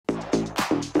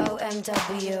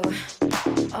OMW,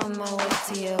 on my way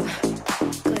to you.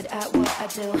 Good at what I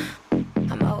do.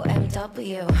 I'm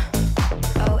OMW,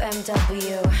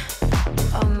 OMW,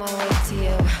 on my way to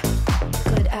you.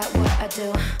 Good at what I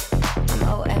do. I'm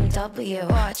OMW.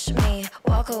 Watch me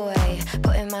walk away,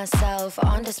 putting myself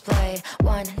on display.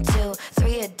 1, 2,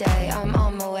 3 a day. I'm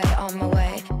on my way, on my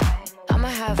way. I'ma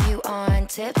have you on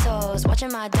tiptoes,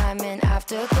 watching my diamond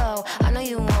afterglow. I know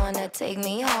you wanna take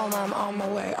me home. I'm on my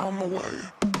way, on my way.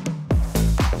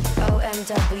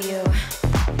 OMW,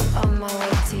 on my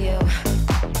way to you.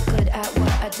 Good at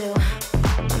what I do.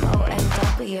 I'm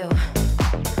OMW,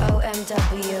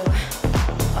 OMW,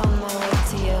 on my way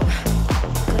to you.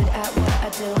 Good at what I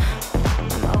do.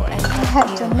 I'm OMW. I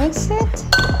have to mix it.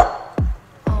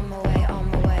 On my way, on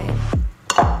my way.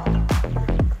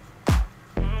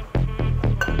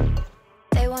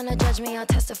 They wanna judge me, I'll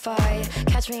testify.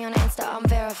 Catch me on Insta, I'm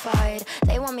verified.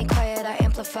 They want me quiet, I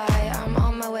amplify. I'm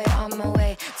on my way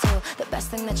to the best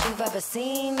thing that you've ever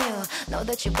seen. You know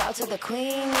that you bow to the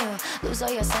queen. You lose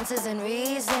all your senses and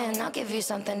reason. I'll give you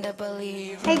something to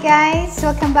believe. Hey guys,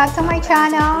 welcome back to my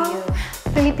channel,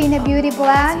 Filipino Beauty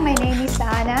Blog. My name is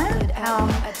Anna.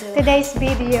 Today's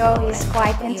video is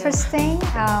quite interesting.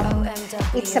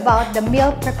 It's about the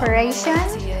meal preparation,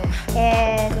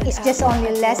 and it's just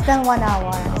only less than 1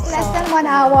 hour. Less than 1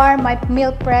 hour, my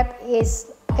meal prep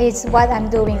is what I'm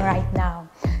doing right now.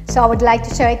 So I would like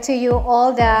to share to you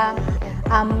all the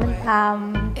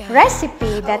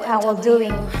recipe that I will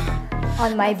doing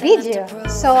on my video.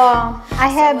 So I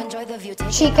have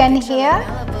chicken here.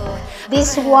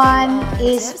 This one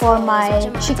is for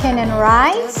my chicken and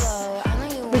rice,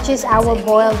 which is I will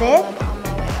boil it.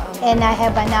 And I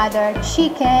have another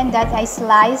chicken that I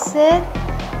slice it,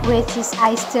 which is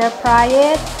I stir fry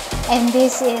it. And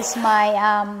this is my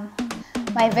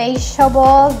my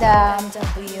vegetable, the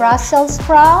Brussels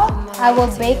sprout. I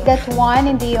will bake that one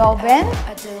in the oven.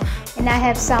 And I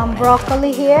have some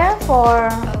broccoli here for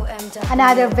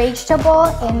another vegetable.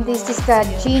 And this is the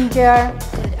ginger.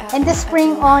 And the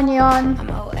spring onion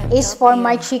is for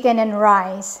my chicken and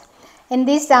rice. And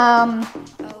this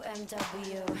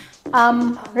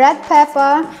red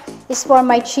pepper is for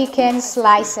my chicken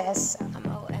slices.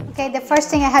 Okay, the first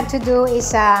thing I have to do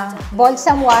is boil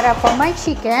some water for my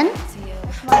chicken.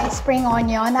 My spring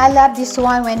onion. I love this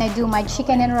one when I do my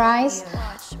chicken and rice.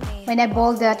 When I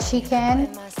boil the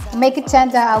chicken, make it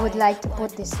tender, I would like to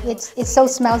put this. It so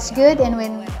smells good, and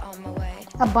when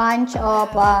a bunch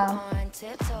of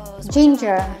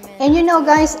ginger. And you know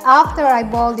guys, after I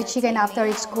boil the chicken, after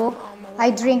it's cooked,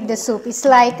 I drink the soup. It's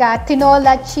like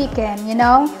tinola chicken, you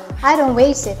know. I don't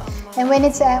waste it. And when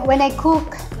I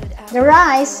cook the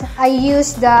rice, I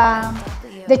use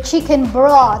the chicken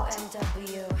broth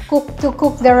to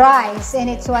cook the rice, and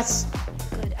it was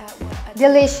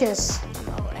delicious.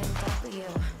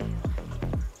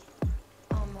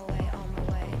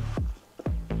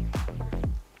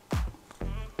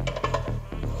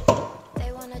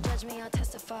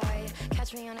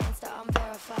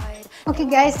 Okay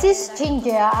guys, this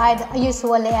ginger, I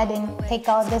didn't take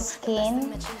out the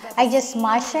skin. I just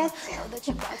mash it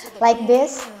like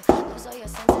this.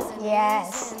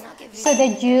 Yes. So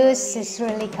the juice is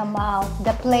really come out,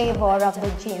 the flavor of the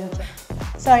ginger.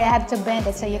 Sorry, I have to bend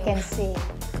it so you can see.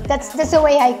 That's the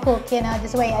way I cook, you know,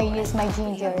 this way I use my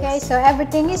ginger. Okay, so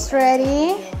everything is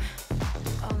ready.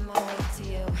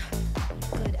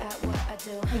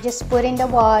 You just put in the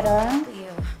water.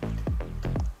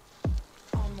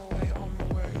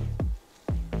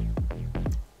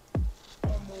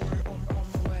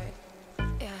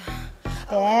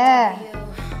 There.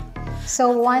 So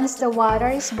once the water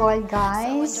is boiled,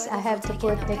 guys, I have to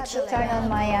put the chicken on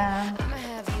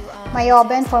my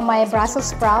oven for my Brussels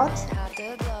sprout.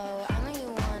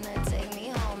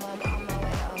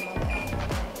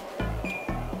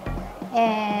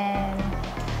 And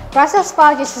Brussels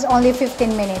sprout is only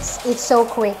 15 minutes. It's so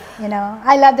quick, you know.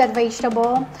 I love that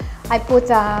vegetable. I put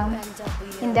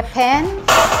in the pan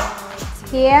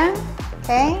here.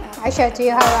 Okay, I show to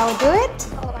you how I will do it.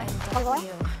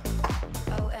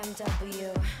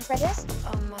 Spread this.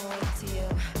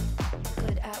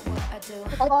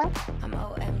 Olive oil. I'm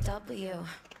OMW.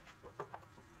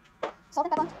 Salt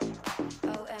and pepper.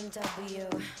 OMW.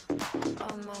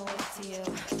 On my way to you.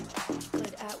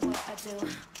 Good at what I do.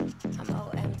 I'm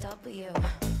OMW.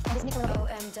 And this mix a little bit.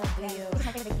 OMW. This is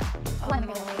my favorite. On my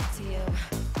way to you.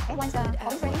 Okay, once the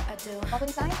oil is ready, I'll put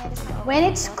inside. And this is my When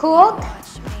it's cooked,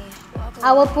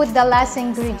 I will put the last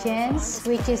ingredients,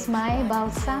 which is my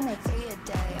balsamic.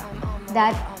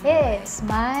 That is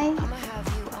my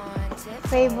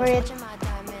favorite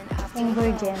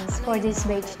ingredients for this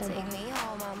vegetable.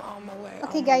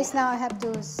 Okay guys, now I have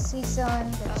to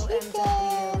season the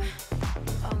chicken.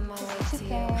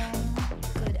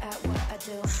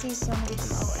 Season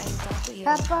with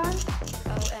pepper.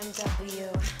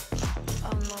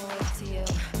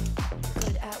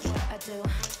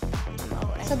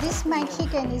 So this my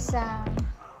chicken is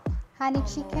honey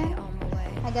chicken.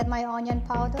 I got my onion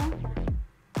powder.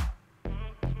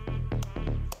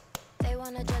 They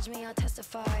wanna judge me, I'll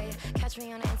testify. Catch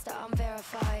me on Insta, I'm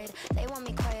verified. They want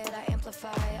me quiet, I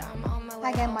amplify. I'm on my way.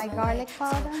 I got my garlic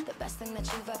powder. So the best thing that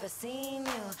you've ever seen.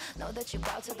 You know that you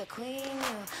bow to the queen.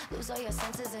 You lose all your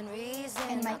senses and reason.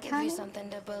 And my I'll give you something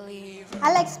to believe.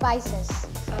 I like spices.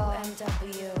 So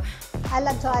OMW. I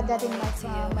love to add that in my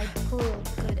food.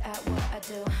 Good at what I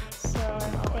do. So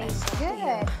it tastes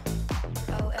good.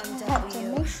 OMW. I have to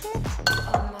mix it.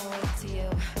 On my way to you.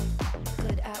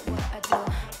 Good at what I do.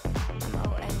 I'm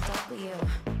OMW.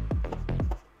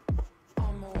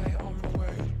 On my way, on my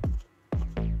way.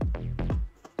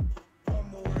 On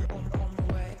my way, on my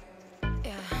way.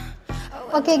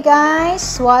 Yeah. Okay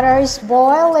guys, water is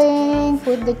boiling.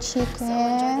 Put the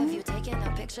chicken. You taking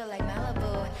a picture like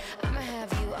Malibu. I'ma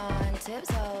have you on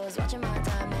tiptoes, watching my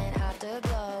time and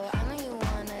afterglow. I know you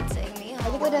wanna take me I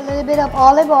home. put a little bit of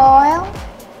olive oil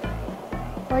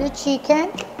for the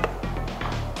chicken.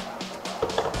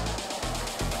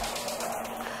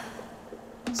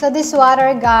 So this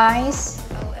water, guys,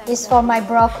 is for my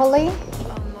broccoli.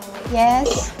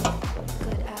 Yes.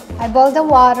 I boil the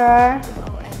water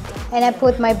and I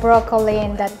put my broccoli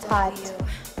in that pot.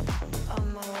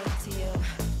 On my way to you.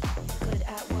 Good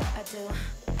at what I do.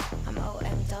 I'm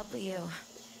OMW.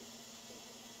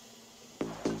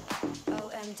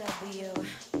 OMW.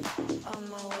 On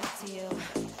my way to you.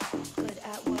 Good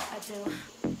at what I do.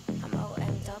 I'm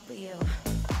OMW.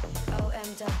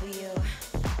 OMW.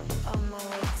 On my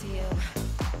way to you.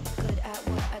 Good at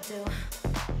what I do.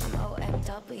 I'm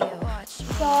OMW. Watch me.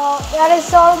 So that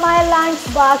is all my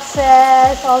lunch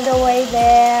boxes all the way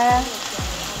there.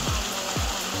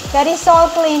 That is all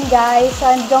clean, guys, so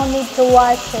I don't need to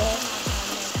wash it.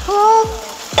 Cook.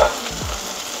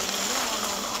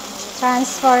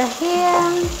 Transfer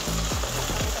here.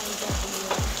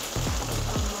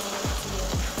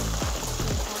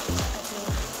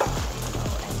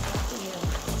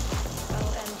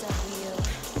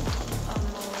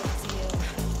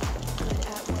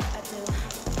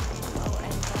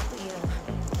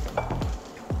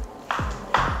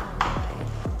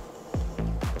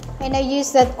 And I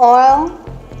use that oil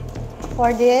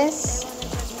for this.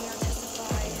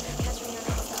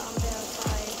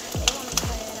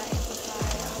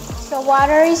 So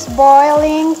water is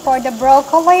boiling for the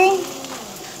broccoli.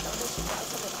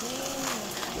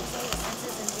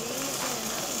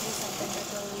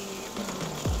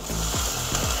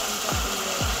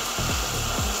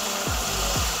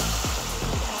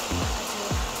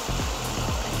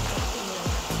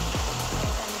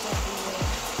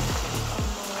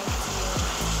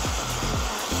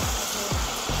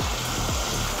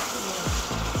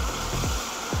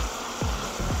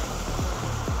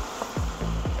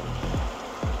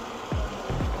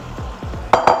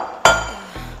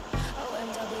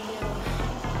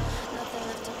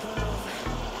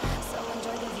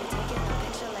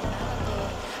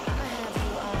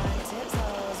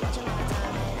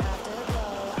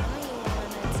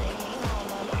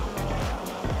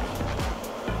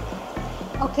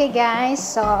 Okay guys,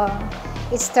 so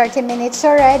it's 30 minutes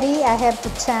already. I have to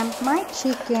temp my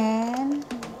chicken.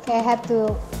 Okay, I have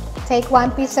to take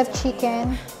one piece of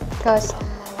chicken because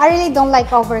I really don't like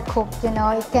overcooked, you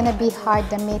know. It's gonna be hard,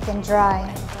 the meat, and dry.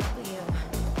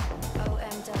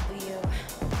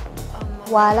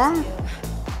 Voila!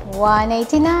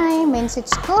 189 means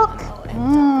it's cooked.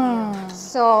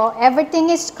 So everything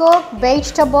is cooked.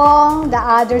 Vegetable, the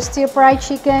other stir-fried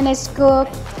chicken is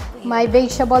cooked. My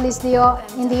vegetable is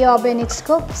in the oven. It's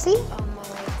cooked. See?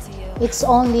 It's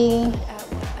only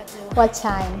what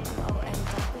time?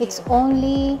 It's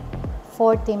only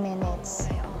 40 minutes.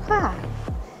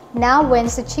 Now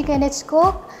once the chicken is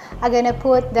cooked, I'm gonna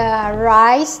put the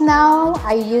rice now.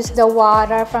 I use the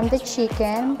water from the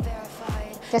chicken.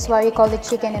 That's why we call it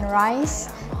chicken and rice,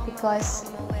 because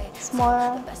it's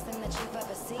more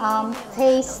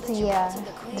tastier,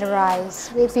 the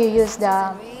rice, if you use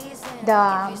the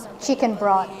chicken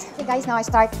broth. Okay guys, now I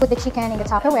start put the chicken in the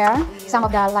Tupperware, some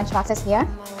of the lunch boxes here.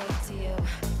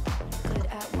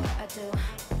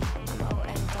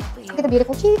 Look at the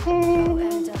beautiful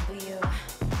chicken.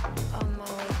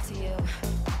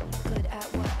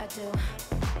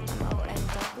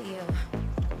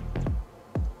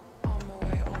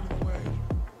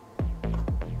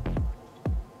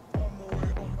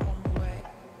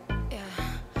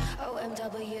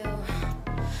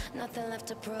 Nothing left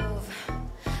to prove.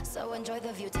 So enjoy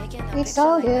the view, taking a It's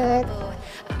so good.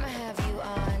 I'ma have you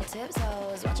on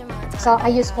tiptoes, watching my time. So I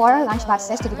use 4 lunch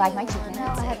boxes to divide my chicken.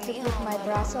 Now I have to put my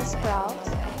Brussels sprouts.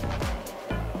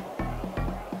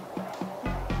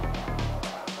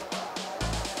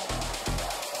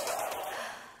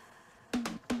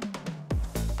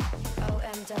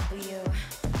 OMW,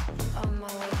 on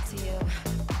my way to you.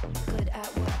 Good at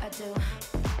what I do.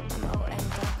 I'm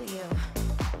OMW.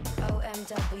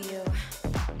 OMW,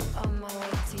 on my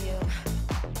way to you.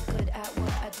 Good at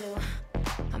what I do.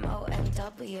 I'm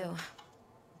OMW.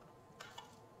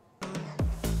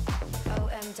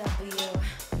 OMW,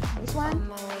 This on one?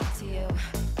 my way to you.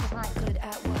 This one. Good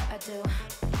at what I do.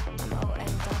 I'm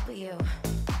OMW.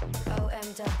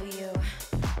 OMW,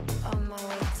 on my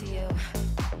way to you.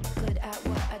 Good at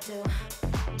what I do.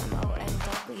 I'm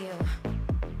OMW.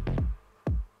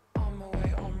 On my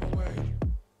way, on my way.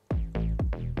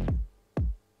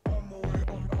 On my way,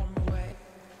 on my way.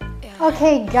 Yeah.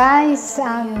 Okay guys,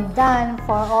 I'm done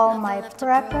for all my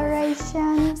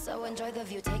preparation. So enjoy the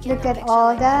view, taking Look at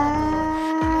all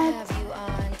that have you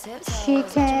on tiptoes.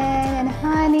 chicken and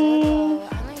honey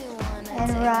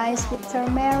and rice with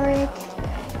turmeric,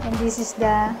 and this is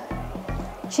the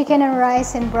chicken and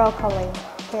rice and broccoli.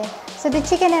 Okay, so the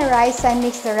chicken and rice, I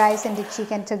mix the rice and the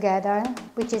chicken together,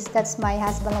 that's my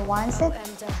husband wants it.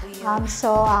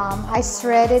 I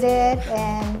shredded it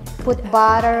and put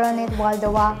butter on it while the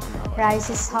rice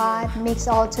is hot, mix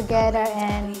all together,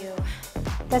 and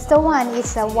that's the one.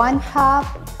 It's a 1 cup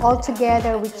all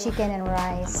together with chicken and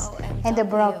rice and the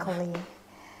broccoli.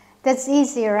 That's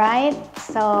easy, right?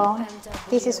 So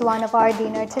this is one of our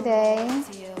dinner today,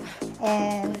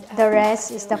 and the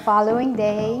rest is the following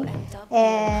day.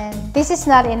 And this is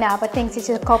not enough. I think this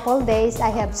is a couple days. I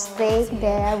have steak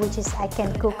there, which is I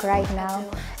can cook right now.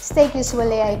 Steak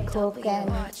usually I cook, and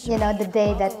the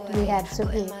day that we have to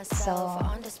eat. So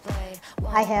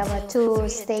I have 2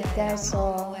 steak there,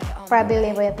 so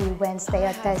probably will be Wednesday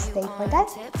or Thursday for that.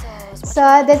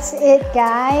 So that's it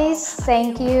guys.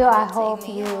 Thank you. I hope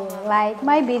you like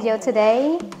my video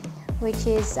today, which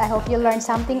is I hope you learned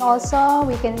something also.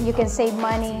 You can save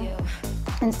money.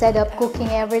 Instead of cooking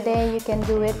every day, you can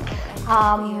do it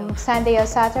Sunday or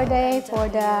Saturday for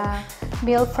the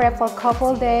meal prep for a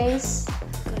couple days.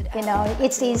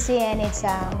 It's easy, and it's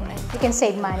you can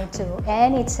save money too,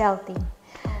 and it's healthy.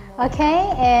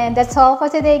 Okay, and that's all for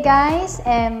today guys,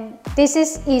 and this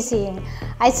is easy.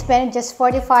 I spent just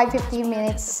 45-50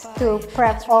 minutes to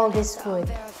prep all this food.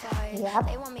 Yep.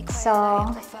 So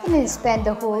you need to spend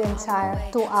the whole entire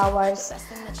 2 hours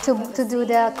to do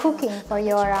the cooking for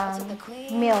your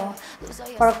meal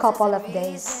for a couple of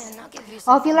days.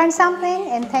 Hope you learned something,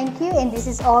 and thank you. And this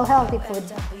is all healthy food,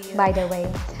 by the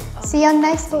way. See you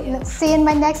in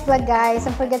my next vlog guys.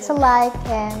 Don't forget to like,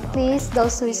 and please,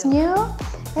 those who is new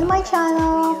in my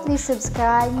channel, please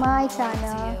subscribe my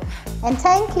channel. And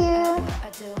thank you.